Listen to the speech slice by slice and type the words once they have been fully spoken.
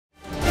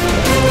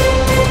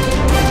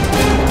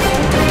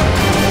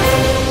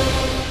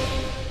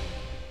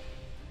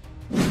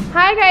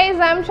Hi guys,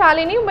 I am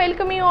Shalini.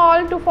 Welcome you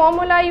all to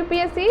Formula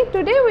UPSC.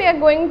 Today we are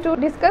going to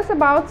discuss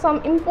about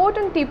some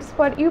important tips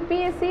for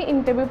UPSC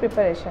interview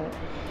preparation.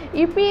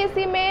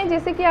 UPSC में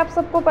जैसे कि आप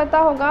सबको पता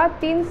होगा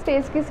 3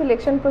 stage की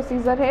selection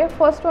procedure है.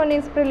 First one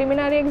is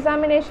preliminary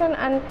examination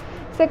and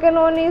second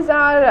one is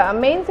are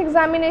mains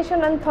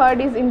examination and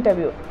third is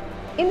interview.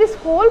 In this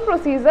whole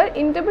procedure,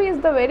 interview is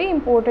the very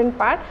important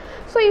part.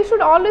 So you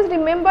should always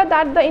remember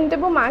that the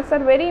interview marks are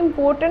very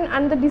important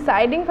and the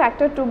deciding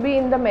factor to be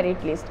in the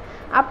merit list.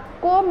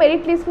 आपको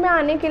merit list में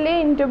आने के लिए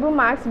interview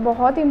marks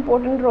बहुत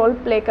important role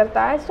play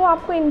करता है. सो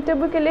आपको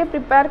interview के लिए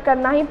प्रिपेयर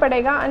करना ही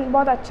पड़ेगा एंड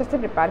बहुत अच्छे से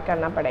प्रिपेयर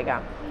करना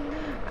पड़ेगा.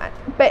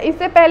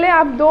 इससे पहले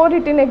आप 2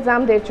 रिटन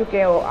एग्ज़ाम दे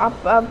चुके हो. आप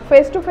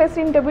face to face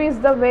interview is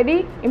the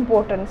very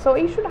important. So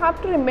you should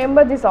have to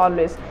remember this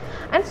always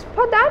and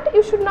for that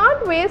you should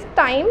not waste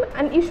time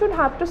and you should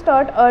have to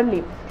start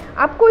early.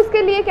 आपको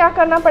इसके लिए क्या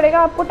करना पड़ेगा,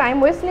 आपको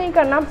time waste नहीं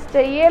करना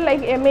चाहिए.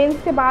 लाइक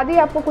मेंस के बाद ही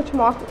आपको कुछ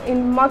मॉक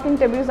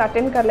इंटरव्यूज़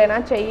अटेंड कर लेना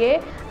चाहिए.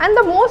 And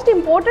the most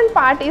important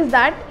part is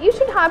that you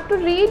should have to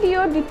read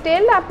your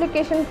detailed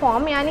application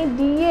form यानी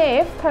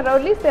D.A.F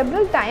thoroughly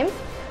several times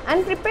and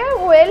prepare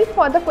well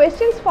for the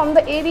questions from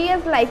the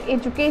areas like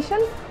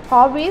education,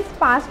 hobbies,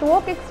 past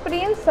work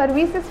experience,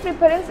 services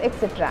preference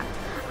etc.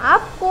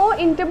 आपको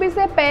interview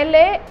से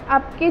पहले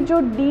आपकी जो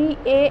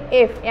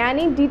D.A.F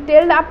यानी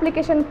detailed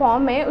application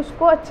form है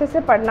उसको अच्छे से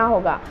पढ़ना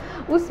होगा.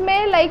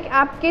 उसमें लाइक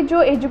आपके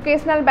जो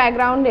एजुकेशनल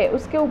बैकग्राउंड है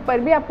उसके ऊपर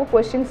भी आपको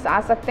क्वेश्चंस आ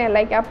सकते हैं.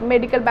 लाइक आप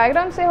मेडिकल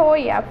बैकग्राउंड से हो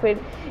या फिर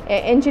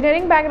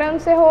इंजीनियरिंग बैकग्राउंड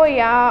से हो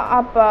या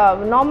आप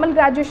नॉर्मल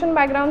ग्रेजुएशन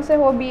बैकग्राउंड से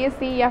हो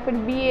BSc या फिर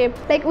BA,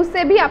 लाइक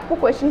उससे भी आपको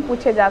क्वेश्चन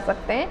पूछे जा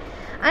सकते हैं.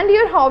 एंड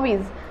योर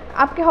हॉबीज़,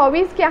 आपके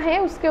हॉबीज़ क्या हैं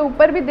उसके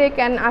ऊपर भी they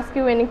can ask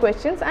you any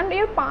questions. And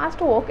your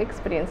past work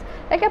experience,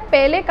 like आप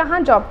पहले कहाँ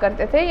जॉब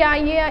करते थे या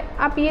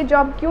आप ये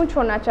जॉब क्यों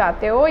छोड़ना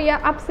चाहते हो या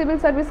आप सिविल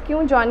सर्विस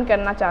क्यों ज्वाइन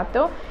करना चाहते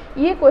हो.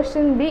 ये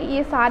क्वेश्चन भी,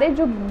 ये सारे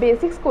जो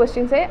बेसिक्स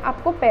क्वेश्चंस है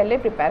आपको पहले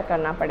प्रिपेयर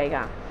करना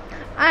पड़ेगा.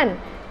 And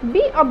B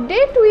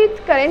update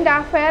with current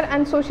affair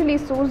and social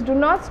issues. Do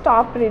not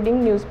stop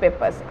reading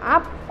newspapers.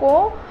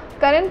 आपको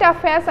current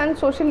affairs and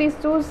social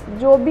issues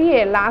जो भी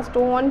है लास्ट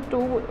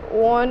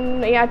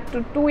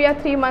 2 या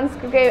 3 मंथ्स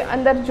के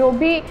अंदर जो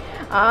भी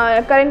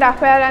current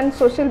affair and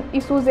social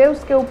issues है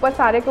उसके ऊपर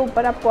सारे के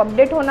ऊपर आपको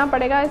अपडेट होना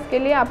पड़ेगा. इसके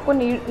लिए आपको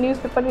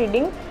न्यूज़पेपर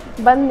रीडिंग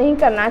बंद नहीं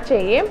करना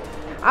चाहिए.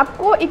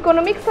 आपको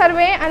इकोनॉमिक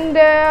सर्वे एंड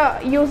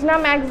योजना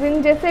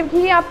मैगज़ीन जैसे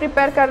भी आप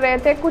प्रिपेयर कर रहे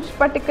थे, कुछ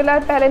पर्टिकुलर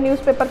पहले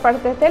न्यूज़पेपर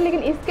पढ़ते थे, लेकिन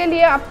इसके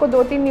लिए आपको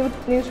 2-3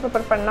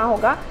 न्यूज़पेपर पढ़ना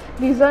होगा.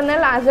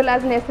 Regional as well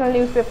as national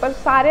newspaper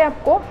सारे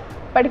आपको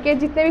पढ़ के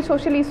जितने भी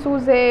सोशल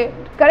इशूज़ है,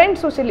 करंट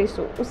सोशल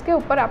इशू, उसके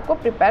ऊपर आपको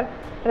प्रिपेयर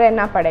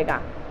रहना पड़ेगा.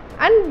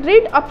 And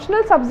read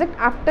optional subject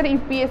after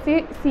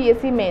UPSC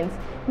CSE mains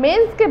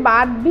के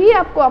बाद भी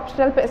आपको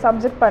ऑप्शनल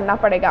सब्जेक्ट पढ़ना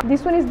पड़ेगा.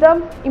 This one is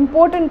the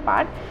important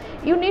part.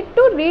 You need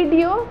to read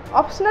your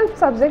optional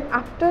subject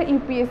after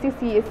UPSC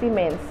CSE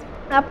mains.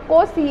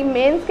 आपको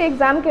मेंस के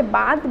एग्ज़ाम के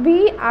बाद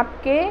भी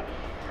आपके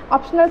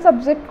ऑप्शनल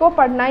सब्जेक्ट को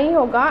पढ़ना ही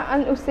होगा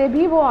एंड उससे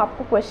भी वो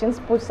आपको क्वेश्चंस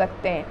पूछ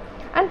सकते हैं.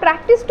 And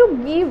practice to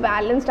give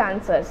balanced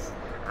answers.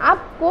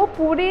 आपको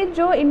पूरे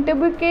जो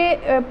इंटरव्यू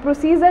के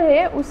प्रोसीजर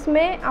है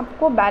उसमें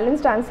आपको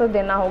बैलेंस्ड आंसर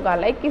देना होगा.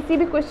 लाइक किसी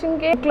भी क्वेश्चन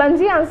के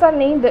क्लंजी आंसर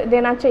नहीं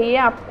देना चाहिए.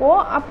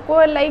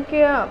 आपको लाइक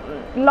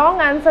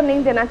लॉन्ग आंसर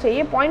नहीं देना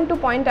चाहिए. पॉइंट टू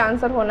पॉइंट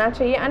आंसर होना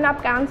चाहिए एंड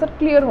आपका आंसर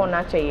क्लियर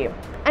होना चाहिए.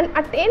 And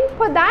attend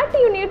for that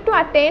you need to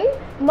attend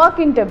mock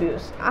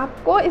interviews.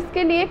 आपको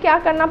इसके लिए क्या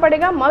करना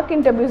पड़ेगा, मॉक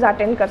इंटरव्यूज़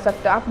अटेंड कर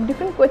सकते हो आप.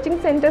 डिफरेंट कोचिंग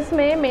सेंटर्स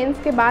में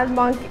मेंस के बाद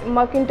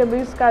मॉक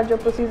इंटरव्यूज़ का जो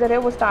प्रोसीजर है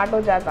वो स्टार्ट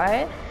हो जाता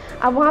है.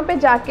 आप वहाँ पे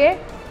जाके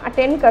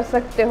अटेंड कर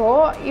सकते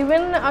हो.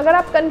 इवन अगर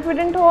आप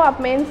कॉन्फिडेंट हो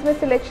आप मेंस में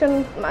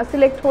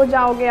सिलेक्ट हो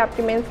जाओगे,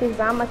 आपके मेंस का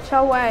एग्ज़ाम अच्छा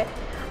हुआ है,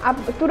 आप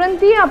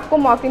तुरंत ही आपको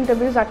मॉक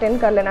इंटरव्यूज़ अटेंड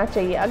कर लेना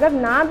चाहिए. अगर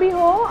ना भी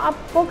हो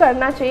आपको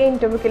करना चाहिए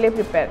इंटरव्यू के लिए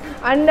प्रिपेयर.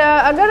 एंड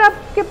अगर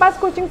आपके पास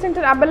कोचिंग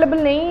सेंटर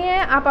अवेलेबल नहीं है,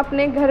 आप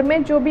अपने घर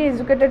में जो भी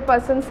एजुकेटेड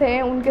पर्सन्स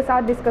हैं उनके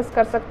साथ डिस्कस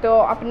कर सकते हो,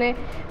 अपने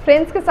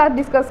फ्रेंड्स के साथ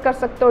डिस्कस कर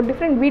सकते हो,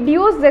 डिफरेंट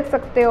वीडियोस देख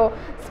सकते हो.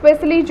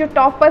 स्पेशली जो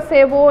टॉपर्स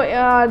है वो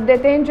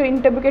देते हैं जो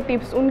इंटरव्यू के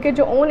टिप्स, उनके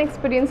जो ओन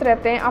एक्सपीरियंस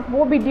रहते हैं, आप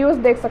वो वीडियोस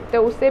देख सकते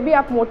हो. उससे भी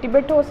आप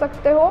मोटिवेट हो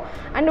सकते हो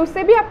एंड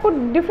उससे भी आपको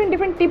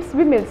डिफरेंट टिप्स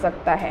भी मिल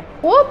सकता है.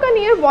 Work on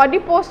your body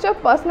posture,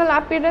 personal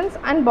appearance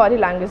and body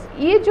language.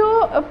 ये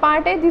जो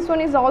पार्ट है this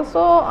one is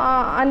also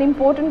an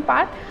important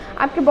part.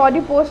 आपके बॉडी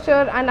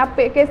पोस्चर एंड आप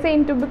कैसे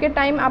इंटरव्यू के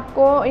टाइम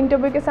आपको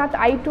इंटरव्यू के साथ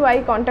आई टू आई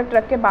कॉन्टैक्ट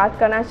रख के बात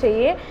करना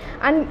चाहिए.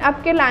 एंड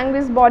आपके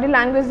लैंग्वेज, बॉडी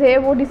लैंग्वेज है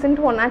वो डिसेंट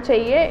होना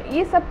चाहिए.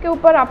 ये सब के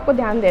ऊपर आपको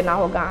ध्यान देना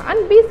होगा.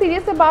 And be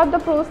serious about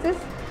the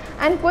process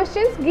and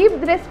questions.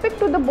 Give respect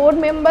to the board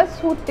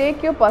members who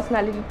take your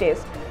personality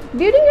test.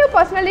 During your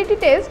personality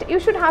test you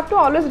should have to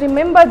always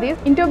remember this.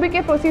 Interview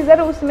के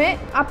procedure उसमें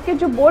आपके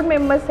जो board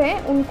members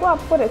हैं उनको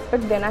आपको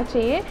respect देना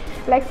चाहिए.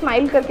 Like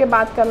smile करके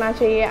बात करना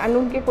चाहिए एंड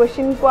उनके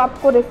क्वेश्चन को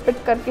आपको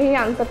रिस्पेक्ट करके ही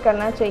आंसर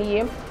करना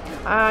चाहिए.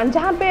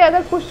 जहाँ पे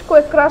अगर कुछ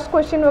क्रॉस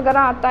क्वेश्चन वगैरह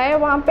आता है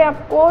वहाँ पे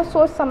आपको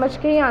सोच समझ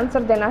के ही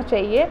आंसर देना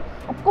चाहिए.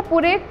 आपको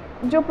पूरे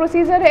जो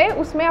प्रोसीजर है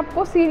उसमें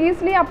आपको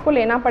सीरियसली आपको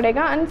लेना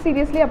पड़ेगा एंड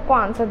सीरियसली आपको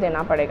आंसर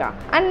देना पड़ेगा।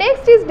 And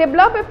next is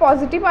develop a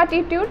positive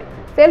attitude,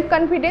 self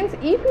confidence.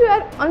 If you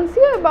are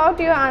unsure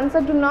about your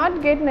answer, do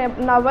not gate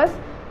nervous,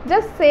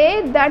 just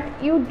say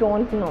that you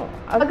don't know.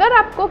 अगर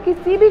आपको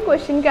किसी भी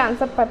क्वेश्चन के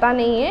आंसर पता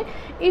नहीं है,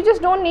 you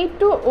just don't need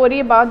to worry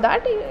about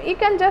that, you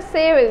can just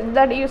say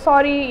that you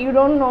sorry you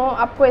don't know.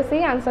 आपको ऐसे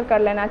ही आंसर कर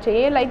लेना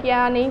चाहिए, लाइक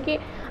या नहीं कि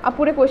आप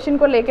पूरे क्वेश्चन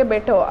को लेके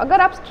बैठे हो।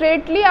 अगर आप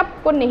स्ट्रेटली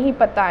आपको नहीं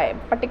पता है,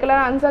 पर्टिकुलर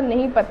आंसर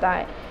नहीं पता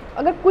है,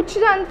 अगर कुछ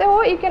जानते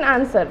हो यू कैन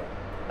आंसर,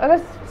 अगर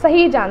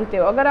सही जानते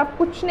हो। अगर आप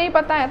कुछ नहीं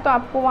पता है तो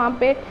आपको वहाँ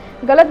पे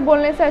गलत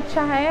बोलने से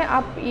अच्छा है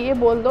आप ये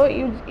बोल दो,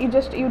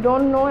 you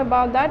don't know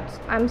about that,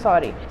 I am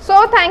sorry.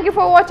 So thank you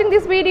for watching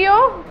this video,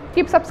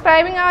 keep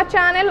subscribing our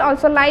channel,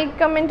 also like,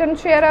 comment and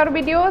share our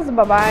videos.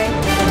 Bye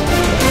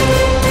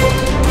bye.